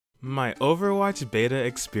My Overwatch beta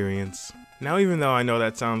experience. Now, even though I know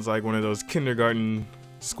that sounds like one of those kindergarten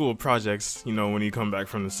school projects, you know, when you come back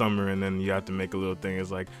from the summer and then you have to make a little thing,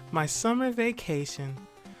 it's like, my summer vacation.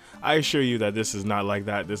 I assure you that this is not like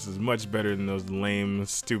that. This is much better than those lame,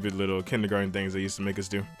 stupid little kindergarten things they used to make us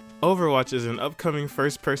do. Overwatch is an upcoming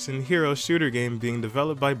first-person hero shooter game being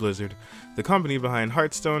developed by Blizzard, the company behind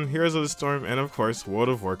Hearthstone, Heroes of the Storm, and of course, World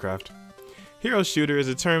of Warcraft. Hero shooter is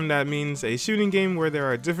a term that means a shooting game where there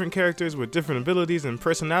are different characters with different abilities and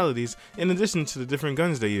personalities in addition to the different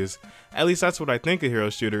guns they use. At least that's what I think a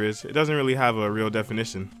hero shooter is. It doesn't really have a real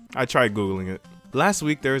definition. I tried googling it. Last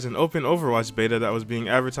week there was an open Overwatch beta that was being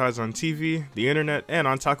advertised on TV, the internet, and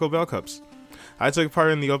on Taco Bell cups. I took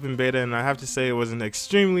part in the open beta and I have to say it was an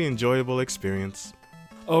extremely enjoyable experience.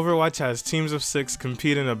 Overwatch has teams of 6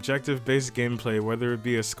 compete in objective-based gameplay, whether it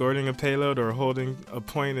be escorting a payload or holding a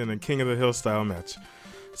point in a King of the Hill style match.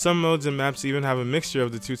 Some modes and maps even have a mixture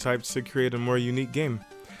of the two types to create a more unique game.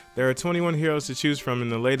 There are 21 heroes to choose from in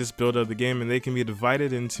the latest build of the game, and they can be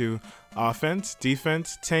divided into offense,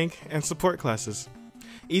 defense, tank, and support classes.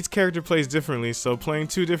 Each character plays differently, so playing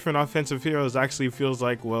 2 different offensive heroes actually feels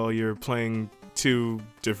like, well, you're playing 2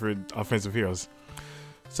 different offensive heroes.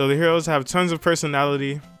 So the heroes have tons of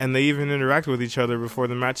personality, and they even interact with each other before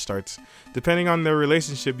the match starts. Depending on their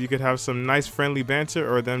relationship, you could have some nice friendly banter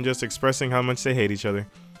or them just expressing how much they hate each other.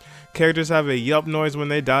 Characters have a yelp noise when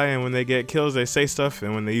they die, and when they get kills they say stuff,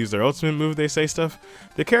 and when they use their ultimate move they say stuff.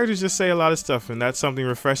 The characters just say a lot of stuff, and that's something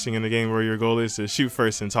refreshing in a game where your goal is to shoot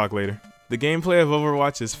first and talk later. The gameplay of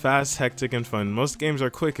Overwatch is fast, hectic, and fun. Most games are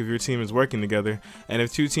quick if your team is working together, and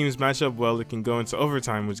if 2 teams match up well, it can go into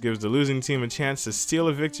overtime, which gives the losing team a chance to steal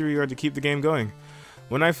a victory or to keep the game going.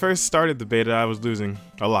 When I first started the beta, I was losing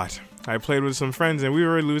a lot. I played with some friends and we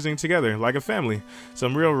were losing together, like a family.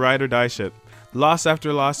 Some real ride or die shit. Loss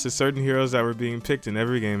after loss to certain heroes that were being picked in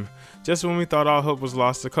every game. Just when we thought all hope was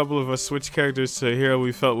lost, a couple of us switched characters to a hero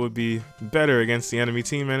we felt would be better against the enemy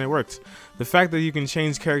team, and it worked. The fact that you can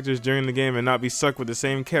change characters during the game and not be stuck with the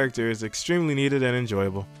same character is extremely needed and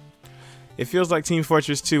enjoyable. It feels like Team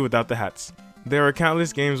Fortress 2 without the hats. There are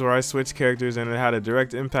countless games where I switched characters and it had a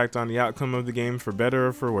direct impact on the outcome of the game for better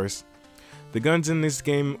or for worse. The guns in this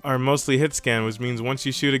game are mostly hit scan, which means once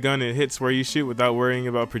you shoot a gun it hits where you shoot without worrying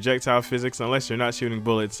about projectile physics unless you're not shooting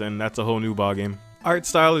bullets, and that's a whole new ballgame. Art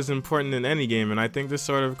style is important in any game, and I think this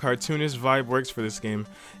sort of cartoonish vibe works for this game.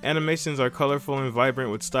 Animations are colorful and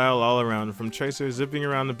vibrant with style all around, from Tracer zipping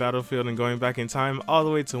around the battlefield and going back in time all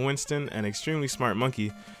the way to Winston, an extremely smart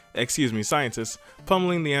scientist,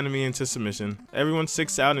 pummeling the enemy into submission. Everyone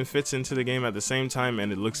sticks out and fits into the game at the same time,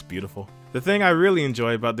 and it looks beautiful. The thing I really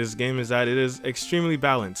enjoy about this game is that it is extremely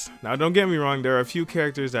balanced. Now don't get me wrong, there are a few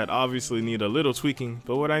characters that obviously need a little tweaking,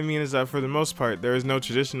 but what I mean is that for the most part there is no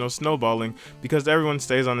traditional snowballing because everyone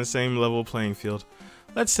stays on the same level playing field.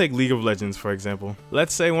 Let's take League of Legends for example.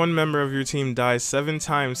 Let's say one member of your team dies 7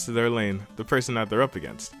 times to their lane, the person that they're up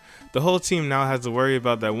against. The whole team now has to worry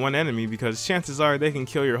about that one enemy because chances are they can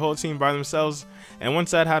kill your whole team by themselves, and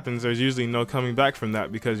once that happens there's usually no coming back from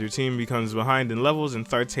that because your team becomes behind in levels and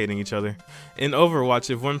starts hating each other. In Overwatch,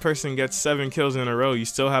 if one person gets 7 kills in a row, you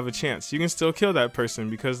still have a chance. You can still kill that person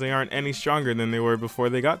because they aren't any stronger than they were before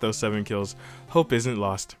they got those 7 kills. Hope isn't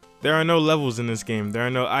lost. There are no levels in this game. There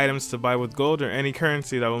are no items to buy with gold or any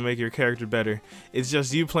currency that will make your character better. It's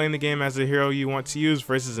just you playing the game as a hero you want to use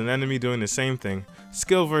versus an enemy doing the same thing.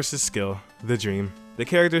 Skill versus skill. The dream. The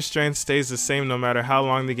character's strength stays the same no matter how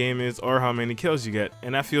long the game is or how many kills you get,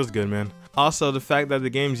 and that feels good, man. Also, the fact that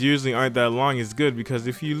the games usually aren't that long is good because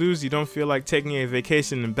if you lose, you don't feel like taking a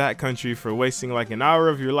vacation in backcountry for wasting like an hour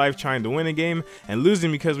of your life trying to win a game and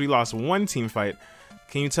losing because we lost one team fight.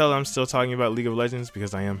 Can you tell I'm still talking about League of Legends?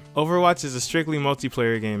 Because I am. Overwatch is a strictly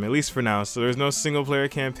multiplayer game, at least for now, so there's no single player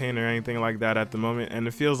campaign or anything like that at the moment, and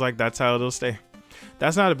it feels like that's how it'll stay.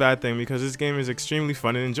 That's not a bad thing because this game is extremely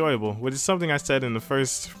fun and enjoyable, which is something I said in the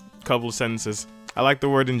first couple of sentences. I like the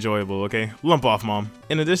word enjoyable, okay? Lump off, mom.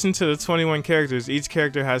 In addition to the 21 characters, each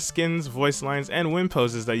character has skins, voice lines, and win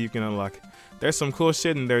poses that you can unlock. There's some cool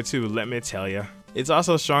shit in there too, let me tell ya. It's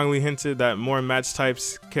also strongly hinted that more match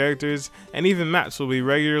types, characters, and even maps will be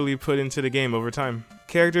regularly put into the game over time.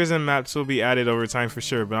 Characters and maps will be added over time for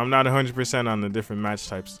sure, but I'm not 100% on the different match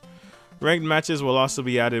types. Ranked matches will also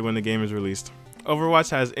be added when the game is released.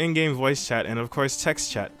 Overwatch has in-game voice chat and of course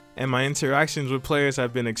text chat, and my interactions with players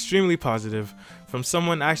have been extremely positive, from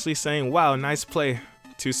someone actually saying wow nice play,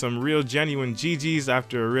 to some real genuine GGs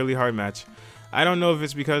after a really hard match. I don't know if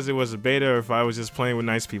it's because it was a beta or if I was just playing with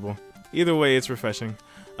nice people. Either way, it's refreshing.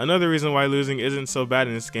 Another reason why losing isn't so bad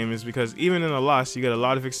in this game is because even in a loss, you get a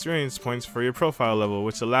lot of experience points for your profile level,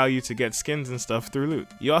 which allow you to get skins and stuff through loot.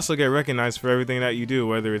 You also get recognized for everything that you do,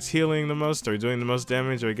 whether it's healing the most or doing the most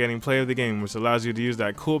damage or getting play of the game, which allows you to use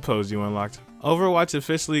that cool pose you unlocked. Overwatch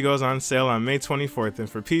officially goes on sale on May 24th, and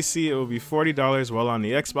for PC it will be $40, while on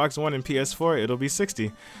the Xbox One and PS4 it'll be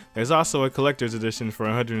 $60. There's also a collector's edition for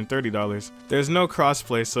 $130. There's no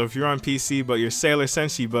crossplay, so if you're on PC but your Sailor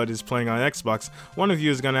Senshi bud is playing on Xbox, one of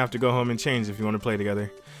you is gonna have to go home and change if you want to play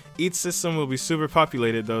together. Each system will be super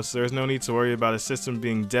populated though, so there's no need to worry about a system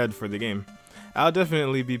being dead for the game. I'll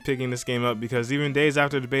definitely be picking this game up because even days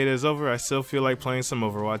after the beta is over, I still feel like playing some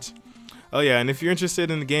Overwatch. Oh yeah, and if you're interested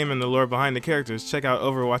in the game and the lore behind the characters, check out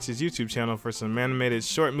Overwatch's YouTube channel for some animated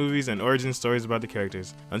short movies and origin stories about the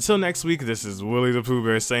characters. Until next week, this is Willie the Pooh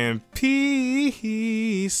Bear saying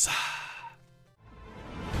peace.